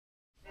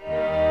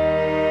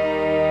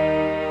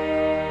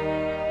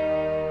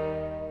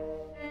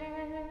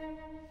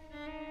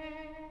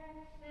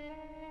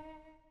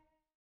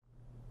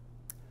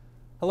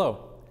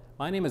Hello,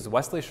 my name is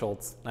Wesley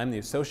Schultz, and I'm the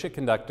Associate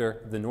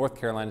Conductor of the North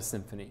Carolina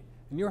Symphony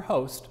and your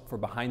host for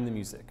Behind the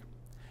Music.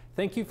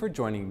 Thank you for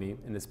joining me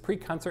in this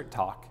pre-concert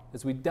talk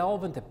as we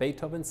delve into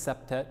Beethoven's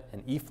Septet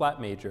in E-flat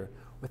major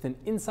with an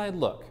inside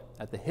look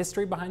at the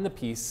history behind the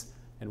piece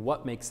and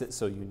what makes it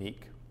so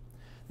unique.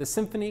 The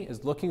Symphony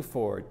is looking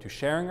forward to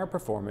sharing our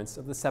performance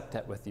of the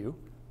Septet with you,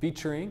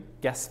 featuring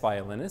guest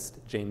violinist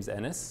James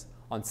Ennis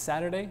on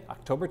Saturday,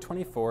 October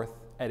 24th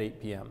at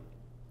 8 p.m.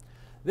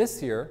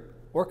 This year,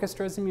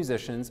 orchestras and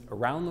musicians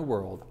around the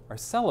world are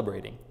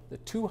celebrating the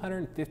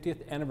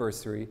 250th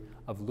anniversary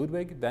of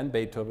Ludwig van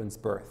Beethoven's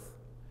birth.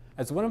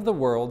 As one of the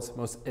world's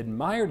most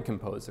admired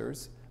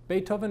composers,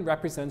 Beethoven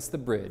represents the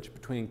bridge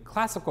between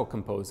classical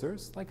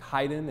composers like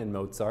Haydn and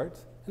Mozart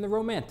and the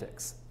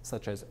Romantics,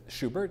 such as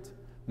Schubert,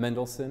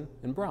 Mendelssohn,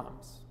 and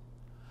Brahms.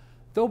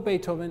 Though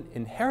Beethoven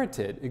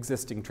inherited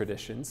existing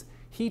traditions,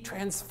 he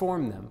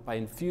transformed them by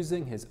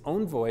infusing his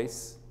own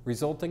voice,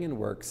 resulting in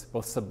works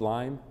both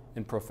sublime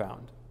and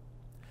profound.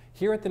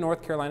 Here at the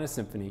North Carolina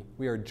Symphony,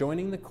 we are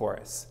joining the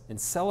chorus in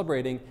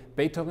celebrating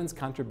Beethoven's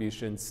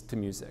contributions to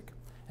music.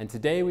 And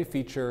today we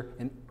feature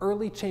an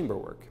early chamber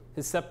work,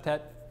 his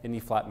Septet in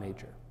E-flat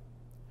major.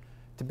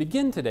 To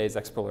begin today's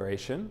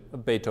exploration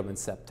of Beethoven's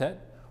Septet,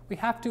 we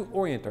have to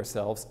orient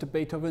ourselves to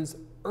Beethoven's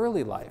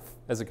early life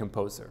as a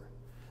composer.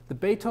 The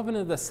Beethoven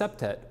of the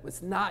Septet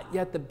was not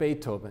yet the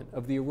Beethoven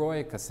of the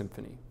Eroica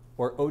Symphony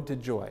or Ode to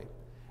Joy,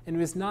 and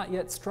was not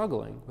yet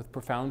struggling with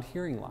profound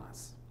hearing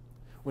loss.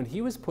 When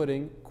he was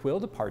putting quill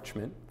to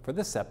parchment for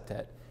the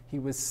Septet, he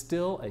was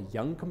still a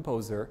young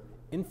composer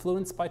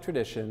influenced by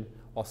tradition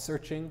while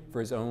searching for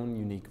his own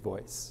unique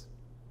voice.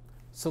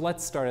 So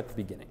let's start at the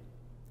beginning.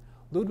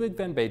 Ludwig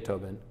van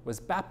Beethoven was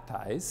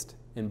baptized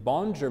in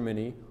Bonn,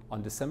 Germany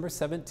on December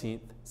 17,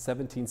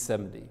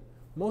 1770,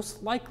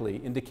 most likely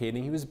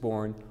indicating he was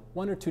born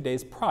 1 or 2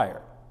 days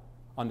prior,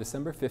 on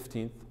December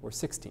 15th or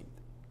 16th.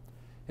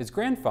 His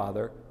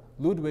grandfather,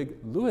 Ludwig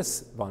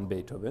Louis van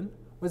Beethoven,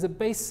 was a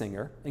bass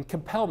singer and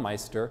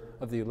Kapellmeister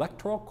of the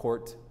Electoral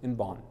Court in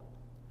Bonn.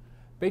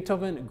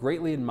 Beethoven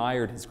greatly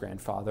admired his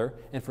grandfather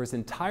and for his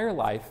entire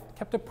life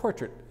kept a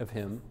portrait of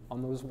him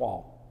on his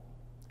wall.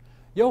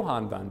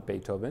 Johann van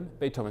Beethoven,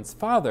 Beethoven's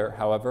father,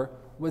 however,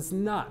 was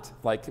not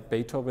like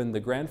Beethoven the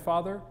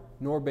grandfather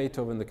nor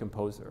Beethoven the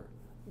composer.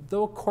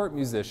 Though a court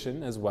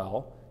musician as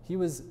well, he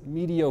was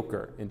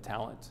mediocre in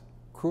talent,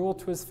 cruel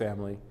to his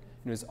family,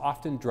 and was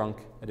often drunk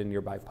at a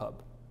nearby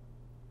pub.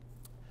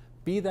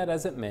 Be that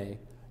as it may,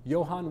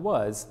 Johann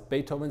was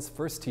Beethoven's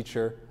first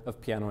teacher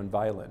of piano and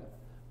violin,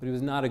 but he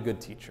was not a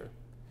good teacher.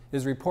 It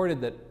is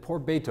reported that poor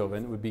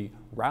Beethoven would be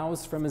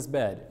roused from his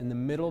bed in the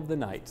middle of the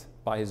night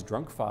by his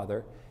drunk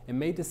father and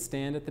made to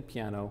stand at the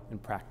piano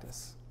and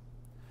practice.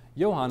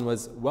 Johann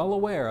was well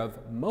aware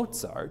of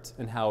Mozart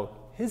and how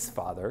his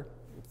father,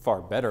 a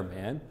far better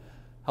man,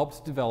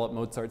 helped develop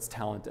Mozart's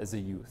talent as a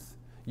youth.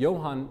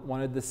 Johann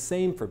wanted the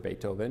same for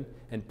Beethoven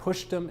and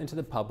pushed him into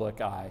the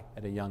public eye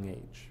at a young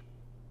age.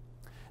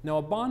 Now,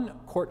 a Bonn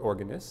court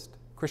organist,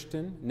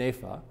 Christian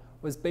Neff,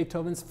 was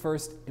Beethoven's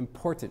first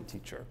important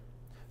teacher.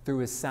 Through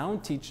his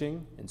sound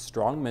teaching and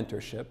strong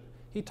mentorship,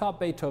 he taught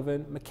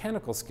Beethoven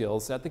mechanical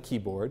skills at the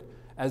keyboard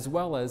as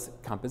well as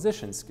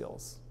composition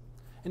skills.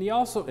 And he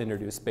also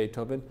introduced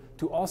Beethoven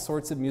to all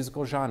sorts of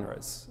musical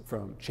genres,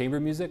 from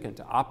chamber music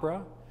into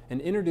opera, and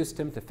introduced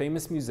him to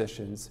famous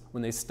musicians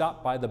when they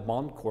stopped by the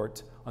Bonn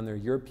court on their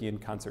European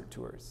concert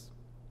tours.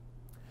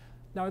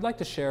 Now, I'd like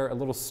to share a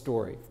little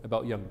story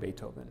about young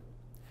Beethoven.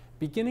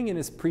 Beginning in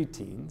his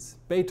preteens,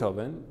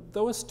 Beethoven,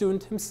 though a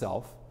student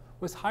himself,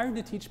 was hired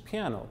to teach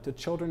piano to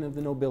children of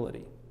the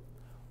nobility.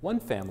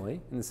 One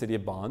family in the city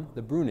of Bonn,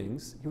 the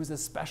Brunings, he was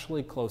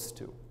especially close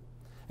to.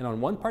 And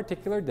on one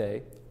particular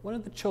day, one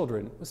of the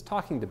children was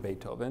talking to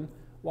Beethoven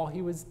while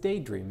he was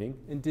daydreaming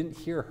and didn't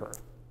hear her.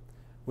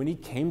 When he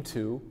came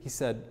to, he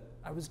said,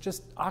 "I was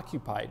just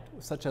occupied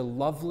with such a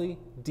lovely,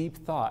 deep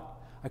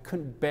thought. I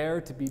couldn't bear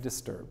to be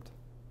disturbed."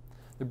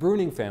 The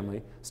Bruning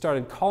family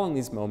started calling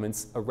these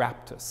moments a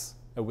raptus,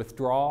 a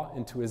withdrawal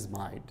into his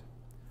mind.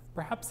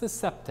 Perhaps the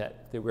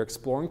Septet that we're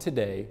exploring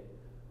today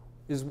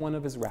is one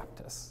of his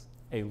raptus,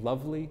 a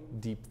lovely,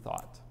 deep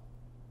thought.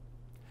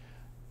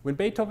 When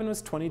Beethoven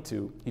was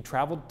 22, he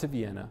traveled to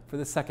Vienna for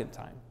the second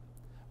time,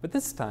 but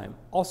this time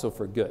also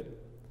for good.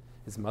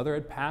 His mother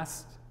had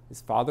passed, his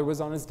father was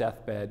on his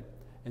deathbed,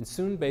 and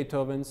soon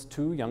Beethoven's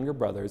 2 younger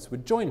brothers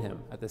would join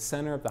him at the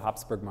center of the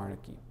Habsburg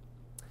monarchy.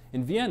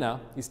 In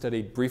Vienna, he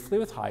studied briefly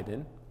with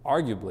Haydn,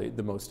 arguably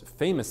the most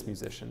famous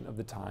musician of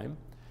the time,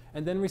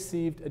 and then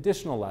received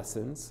additional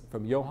lessons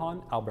from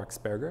Johann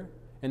Albrechtsberger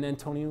and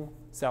Antonio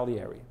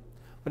Salieri.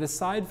 But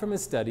aside from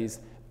his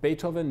studies,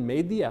 Beethoven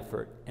made the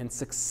effort and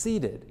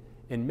succeeded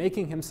in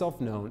making himself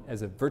known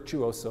as a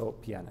virtuoso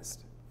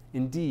pianist.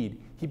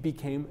 Indeed, he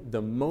became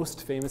the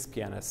most famous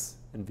pianist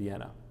in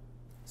Vienna.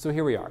 So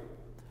here we are.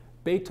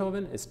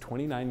 Beethoven is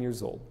 29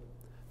 years old.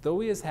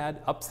 Though he has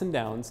had ups and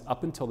downs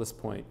up until this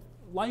point,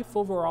 life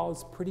overall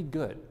is pretty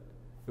good.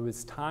 It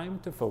was time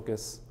to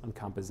focus on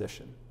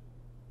composition.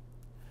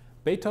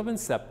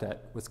 Beethoven's Septet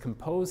was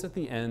composed at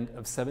the end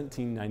of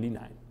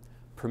 1799,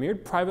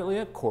 premiered privately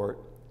at court,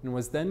 and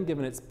was then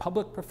given its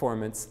public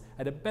performance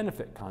at a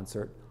benefit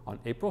concert on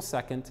April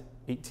 2nd,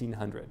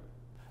 1800.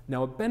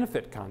 Now, a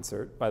benefit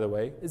concert, by the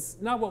way, is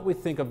not what we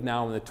think of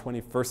now in the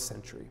 21st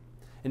century.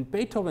 In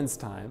Beethoven's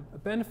time, a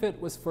benefit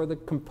was for the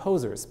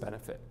composer's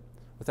benefit.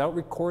 Without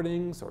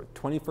recordings or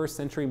 21st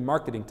century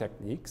marketing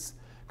techniques,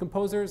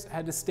 composers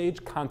had to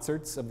stage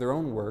concerts of their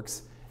own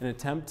works in an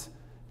attempt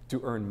to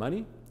earn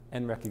money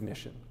and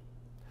recognition.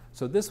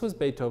 So this was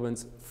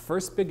Beethoven's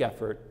first big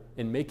effort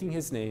in making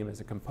his name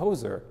as a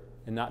composer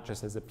and not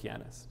just as a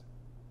pianist.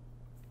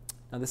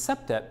 Now, the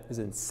septet is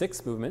in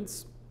 6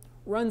 movements,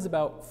 runs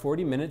about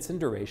 40 minutes in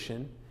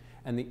duration,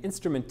 and the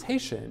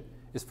instrumentation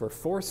is for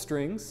 4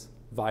 strings,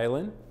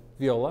 violin,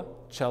 viola,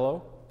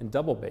 cello, and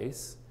double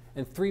bass,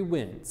 and 3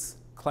 winds,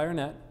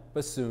 clarinet,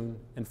 bassoon,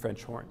 and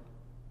French horn.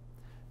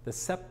 The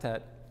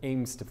septet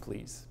aims to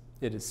please.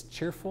 It is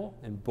cheerful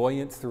and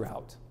buoyant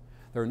throughout.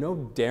 There are no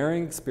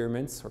daring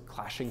experiments or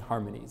clashing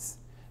harmonies.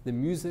 The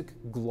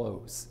music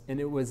glows, and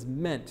it was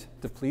meant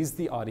to please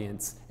the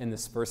audience in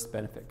this first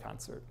benefit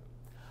concert.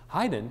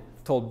 Haydn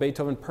told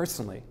Beethoven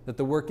personally that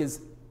the work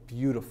is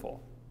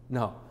beautiful.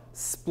 No,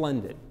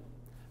 splendid.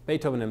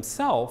 Beethoven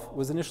himself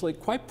was initially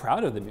quite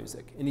proud of the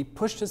music, and he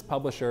pushed his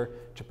publisher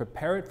to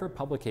prepare it for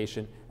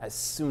publication as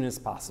soon as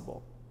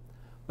possible.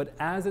 But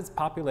as its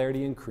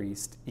popularity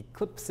increased,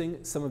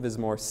 eclipsing some of his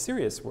more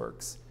serious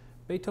works,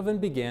 Beethoven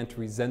began to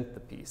resent the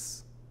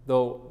piece,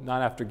 though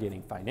not after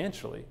gaining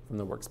financially from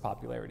the work's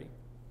popularity.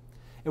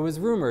 It was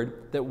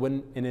rumored that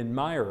when an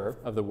admirer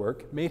of the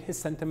work made his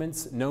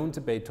sentiments known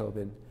to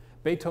Beethoven,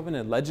 Beethoven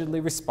allegedly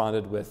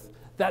responded with,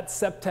 "That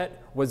septet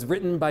was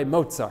written by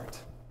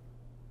Mozart."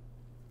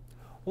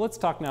 Well, let's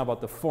talk now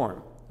about the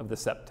form of the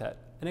septet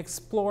and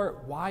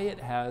explore why it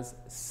has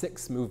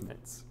 6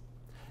 movements.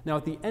 Now,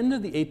 at the end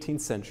of the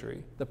 18th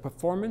century, the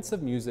performance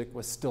of music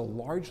was still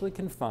largely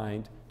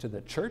confined to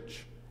the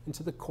church and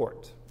to the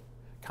court.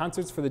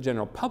 Concerts for the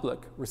general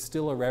public were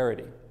still a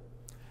rarity.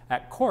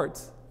 At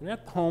court and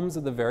at the homes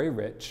of the very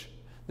rich,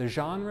 the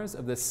genres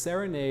of the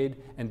serenade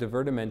and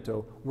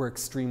divertimento were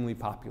extremely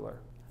popular.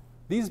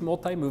 These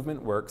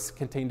multi-movement works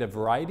contained a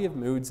variety of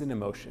moods and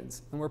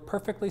emotions and were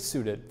perfectly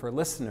suited for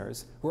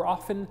listeners who were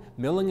often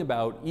milling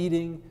about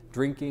eating,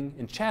 drinking,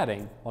 and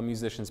chatting while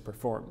musicians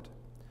performed.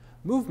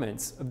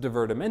 Movements of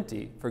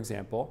divertimenti, for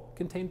example,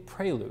 contained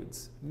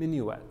preludes,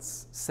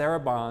 minuets,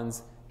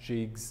 sarabands,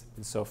 jigs,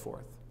 and so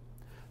forth.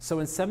 So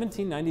in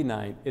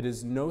 1799, it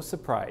is no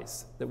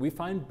surprise that we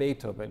find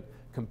Beethoven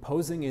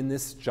composing in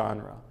this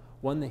genre,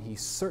 one that he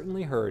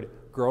certainly heard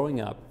growing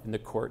up in the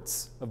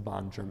courts of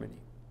Bonn,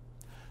 Germany.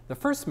 The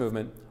first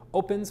movement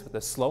opens with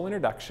a slow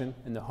introduction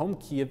in the home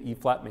key of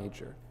E-flat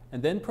major,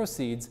 and then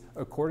proceeds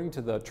according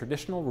to the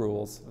traditional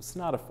rules of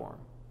sonata form.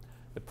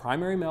 The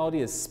primary melody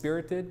is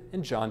spirited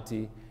and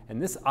jaunty,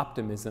 and this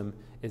optimism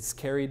is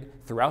carried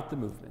throughout the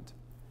movement.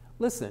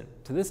 Listen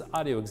to this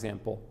audio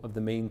example of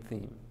the main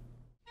theme.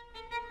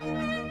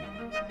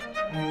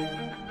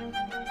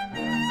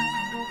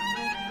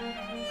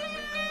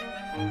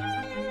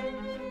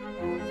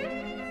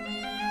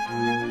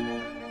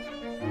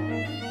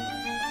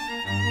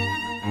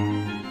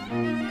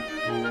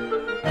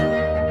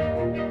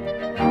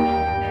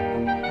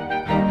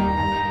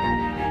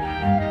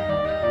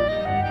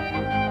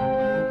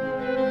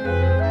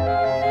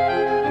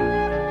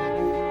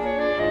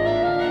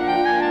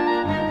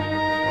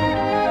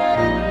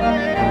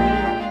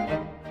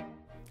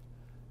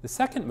 The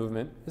second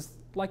movement is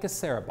like a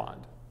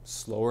saraband,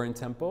 slower in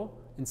tempo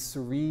and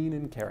serene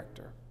in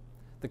character.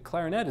 The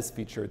clarinet is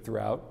featured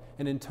throughout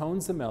and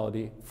intones the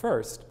melody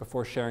first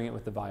before sharing it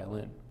with the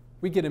violin.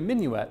 We get a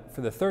minuet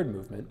for the third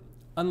movement.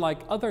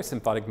 Unlike other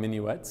symphonic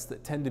minuets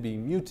that tend to be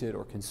muted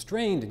or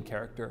constrained in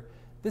character,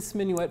 this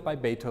minuet by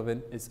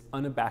Beethoven is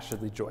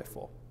unabashedly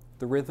joyful.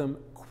 The rhythm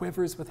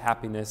quivers with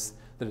happiness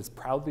that is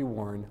proudly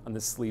worn on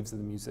the sleeves of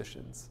the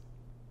musicians.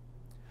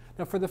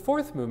 Now, for the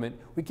fourth movement,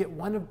 we get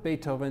one of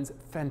Beethoven's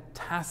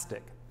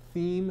fantastic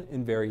theme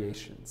and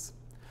variations.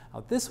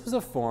 Now, this was a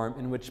form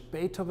in which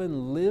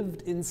Beethoven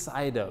lived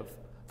inside of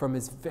from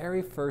his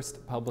very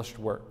first published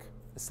work,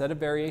 a set of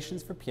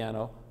variations for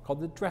piano called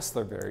the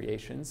Dressler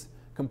Variations,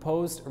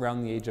 composed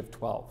around the age of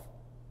 12.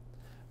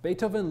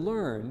 Beethoven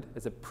learned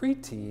as a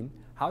preteen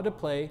how to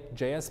play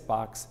J.S.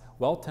 Bach's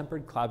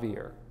Well-Tempered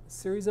Clavier, a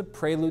series of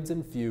preludes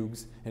and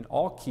fugues in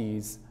all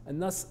keys,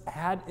 and thus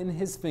had in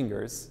his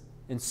fingers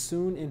and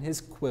soon in his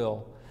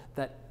quill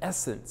that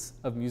essence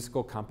of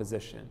musical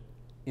composition,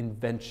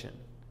 invention,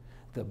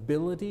 the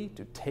ability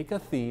to take a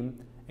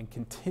theme and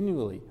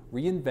continually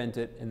reinvent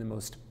it in the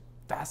most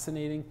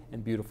fascinating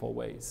and beautiful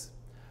ways.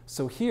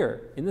 So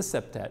here in the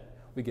septet,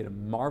 we get a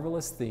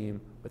marvelous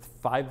theme with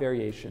 5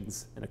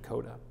 variations and a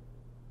coda.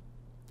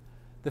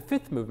 The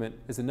fifth movement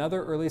is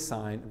another early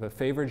sign of a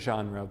favorite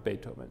genre of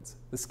Beethoven's,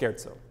 the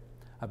scherzo,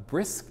 a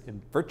brisk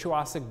and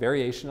virtuosic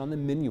variation on the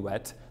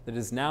minuet that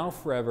is now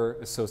forever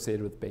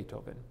associated with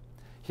Beethoven.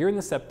 Here in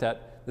the septet,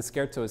 the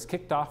scherzo is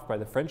kicked off by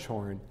the French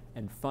horn,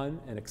 and fun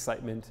and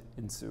excitement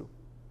ensue.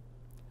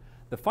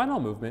 The final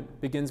movement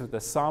begins with a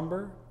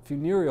somber,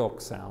 funereal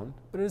sound,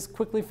 but it is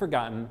quickly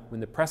forgotten when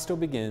the presto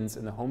begins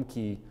in the home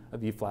key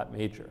of E-flat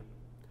major.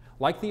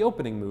 Like the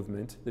opening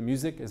movement, the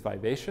music is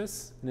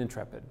vivacious and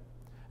intrepid,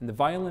 and the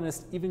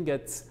violinist even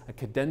gets a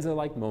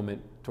cadenza-like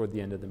moment toward the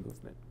end of the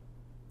movement.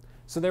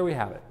 So there we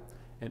have it,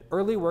 an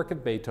early work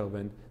of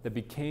Beethoven that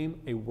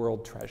became a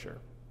world treasure.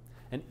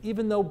 And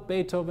even though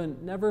Beethoven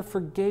never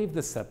forgave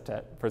the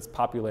septet for its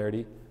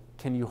popularity,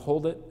 can you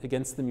hold it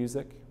against the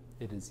music?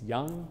 It is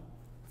young,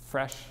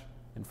 fresh,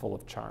 and full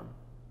of charm.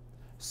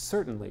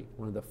 Certainly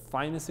one of the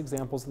finest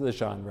examples of the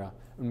genre,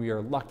 and we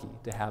are lucky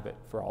to have it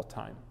for all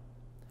time.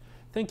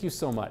 Thank you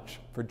so much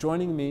for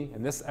joining me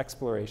in this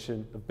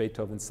exploration of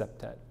Beethoven's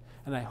Septet,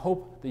 and I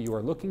hope that you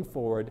are looking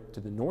forward to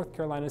the North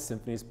Carolina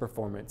Symphony's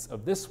performance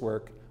of this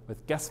work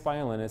with guest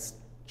violinist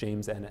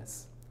James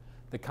Ennis.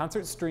 The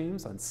concert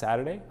streams on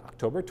Saturday,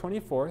 October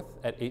 24th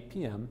at 8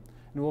 p.m.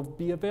 and will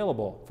be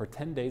available for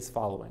 10 days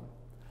following.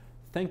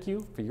 Thank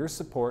you for your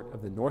support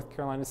of the North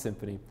Carolina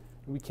Symphony,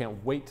 and we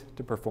can't wait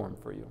to perform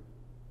for you.